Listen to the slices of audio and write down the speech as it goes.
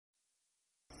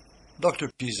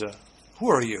Dr. Pisa, who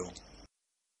are you?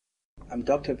 I'm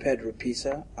Dr. Pedro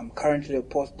Pisa. I'm currently a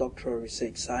post-doctoral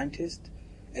research scientist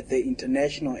at the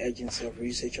International Agency of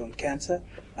Research on Cancer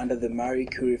under the Marie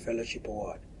Curie Fellowship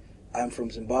Award. I'm from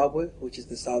Zimbabwe, which is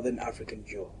the Southern African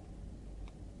jewel.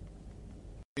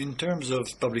 In terms of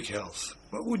public health,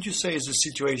 what would you say is the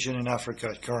situation in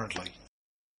Africa currently?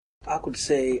 I could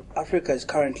say Africa is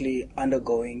currently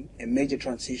undergoing a major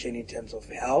transition in terms of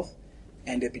health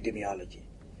and epidemiology,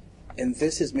 and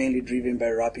this is mainly driven by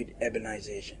rapid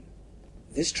urbanization.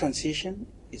 This transition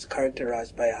is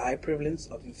characterized by a high prevalence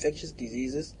of infectious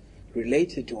diseases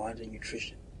related to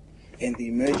undernutrition and the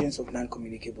emergence of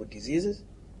non-communicable diseases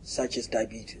such as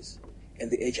diabetes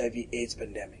and the HIV/AIDS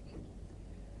pandemic.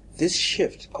 This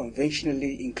shift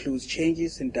conventionally includes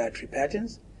changes in dietary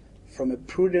patterns from a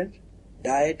prudent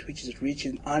diet which is rich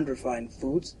in unrefined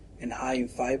foods and high in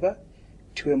fiber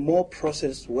to a more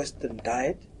processed Western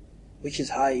diet which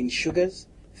is high in sugars,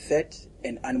 fat,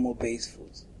 and animal-based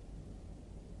foods.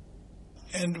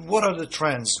 And what are the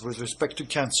trends with respect to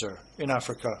cancer in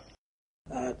Africa?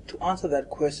 To answer that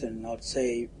question, I would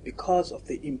say because of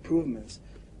the improvements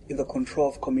in the control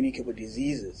of communicable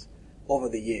diseases over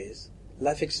the years,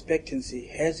 life expectancy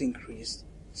has increased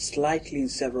slightly in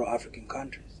several African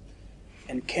countries,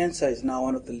 and cancer is now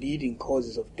one of the leading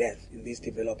causes of death in these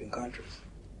developing countries.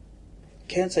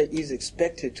 Cancer is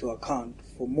expected to account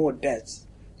for more deaths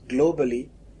globally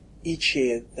each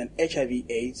year than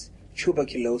HIV/AIDS,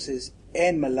 tuberculosis,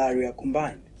 and malaria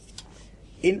combined.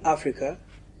 In Africa,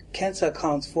 cancer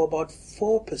accounts for about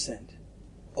 4%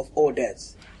 of all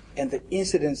deaths, and the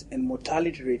incidence and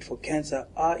mortality rate for cancer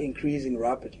are increasing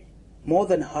rapidly. More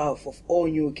than half of all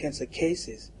new cancer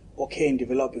cases occur in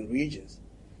developing regions.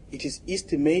 It is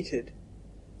estimated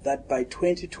that by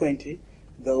 2020,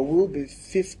 there will be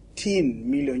 15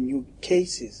 million new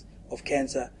cases of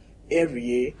cancer every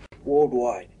year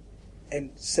worldwide,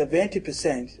 and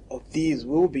 70% of these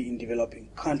will be in developing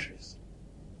countries.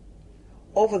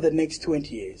 Over the next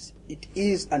 20 years, it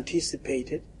is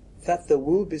anticipated that there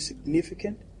will be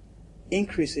significant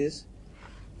increases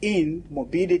in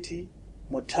morbidity,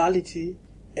 mortality,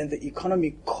 and the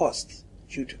economic costs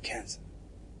due to cancer.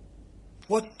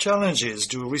 What challenges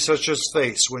do researchers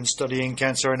face when studying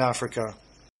cancer in Africa?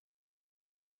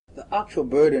 The actual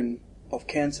burden of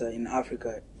cancer in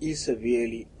Africa is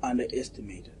severely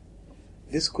underestimated.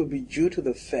 This could be due to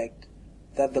the fact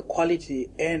that the quality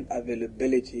and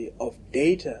availability of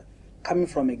data coming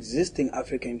from existing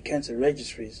African cancer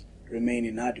registries remain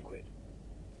inadequate.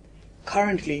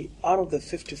 Currently, out of the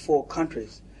 54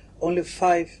 countries, only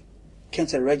 5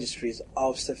 cancer registries are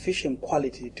of sufficient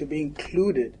quality to be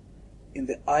included in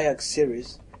the IARC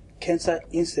series, Cancer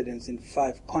Incidence in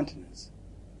 5 Continents.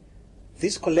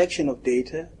 This collection of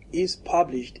data is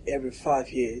published every 5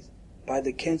 years by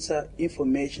the Cancer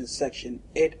Information Section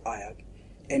at IARC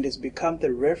and has become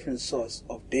the reference source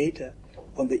of data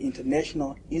on the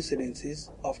international incidences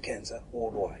of cancer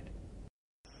worldwide.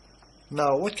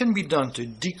 Now, what can be done to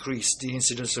decrease the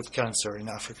incidence of cancer in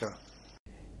Africa?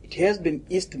 It has been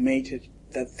estimated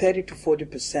that 30 to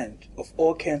 40% of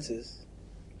all cancers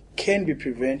can be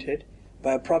prevented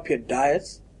by appropriate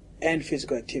diets and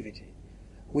physical activity,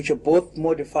 which are both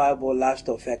modifiable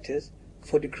lifestyle factors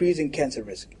for decreasing cancer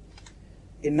risk.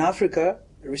 In Africa,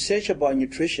 research about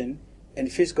nutrition and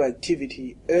physical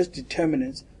activity as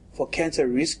determinants for cancer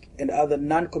risk and other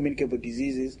non-communicable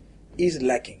diseases is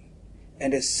lacking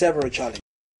and has several challenges.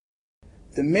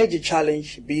 The major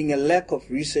challenge being a lack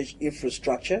of research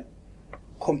infrastructure,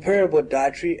 comparable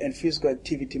dietary and physical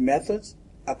activity methods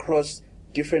across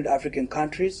different African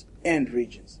countries and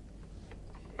regions.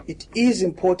 It is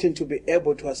important to be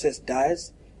able to assess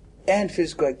diets and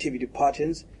physical activity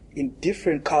patterns in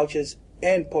different cultures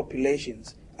and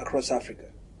populations across Africa.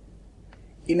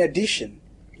 In addition,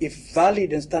 if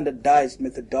valid and standardized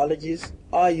methodologies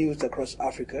are used across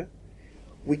Africa,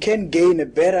 we can gain a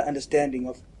better understanding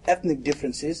of ethnic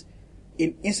differences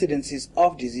in incidences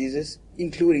of diseases,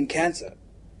 including cancer,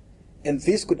 and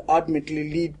this could ultimately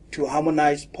lead to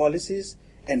harmonized policies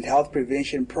and health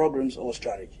prevention programs or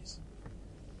strategies.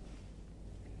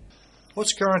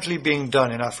 What's currently being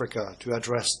done in Africa to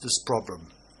address this problem?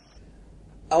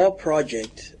 Our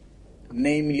project,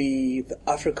 namely the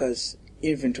Africa's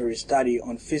Inventory Study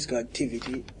on Physical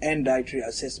Activity and Dietary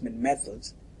Assessment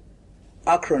Methods,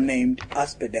 acronamed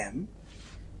ASPEDAM,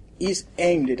 is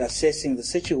aimed at assessing the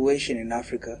situation in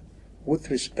Africa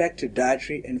with respect to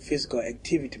dietary and physical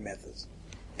activity methods,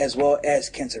 as well as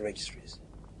cancer registries.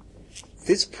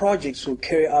 These projects will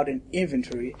carry out an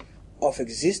inventory of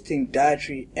existing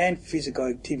dietary and physical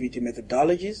activity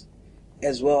methodologies,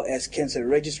 as well as cancer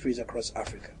registries across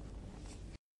Africa.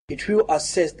 It will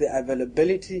assess the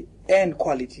availability and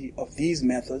quality of these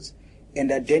methods and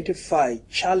identify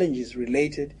challenges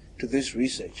related to this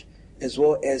research, as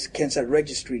well as cancer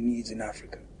registry needs in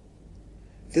Africa.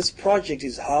 This project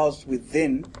is housed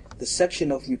within the section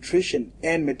of Nutrition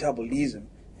and Metabolism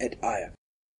at IARC.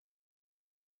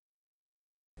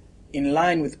 In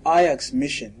line with IARC's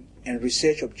mission and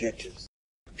research objectives,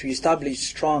 to establish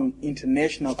strong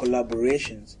international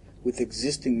collaborations with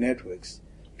existing networks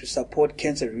to support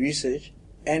cancer research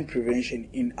and prevention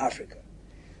in Africa.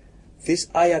 This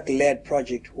IARC-led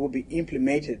project will be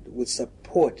implemented with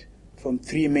support from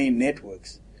three main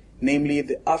networks, namely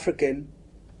the African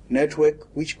Network,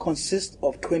 which consists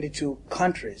of 22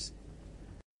 countries,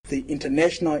 the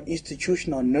International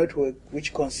Institutional Network,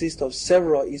 which consists of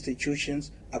several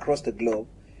institutions across the globe,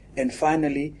 and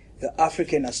finally, the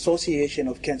African Association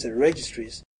of Cancer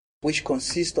Registries, which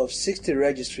consists of 60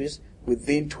 registries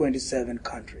within 27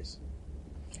 countries.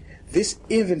 This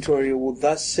inventory will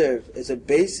thus serve as a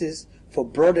basis for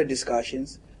broader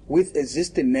discussions with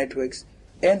existing networks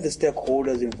and the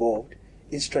stakeholders involved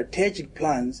in strategic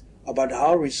plans about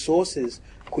how resources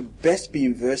could best be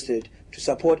invested to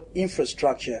support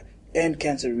infrastructure and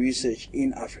cancer research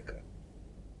in Africa.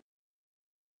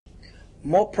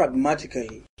 More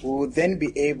pragmatically, we will then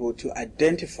be able to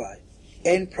identify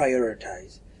and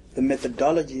prioritize the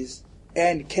methodologies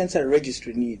and cancer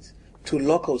registry needs to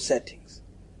local settings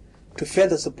to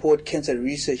further support cancer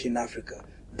research in Africa,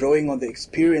 drawing on the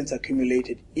experience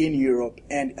accumulated in Europe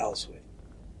and elsewhere.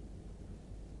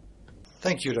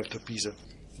 Thank you, Dr. Pisa.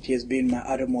 It has been my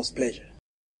uttermost pleasure.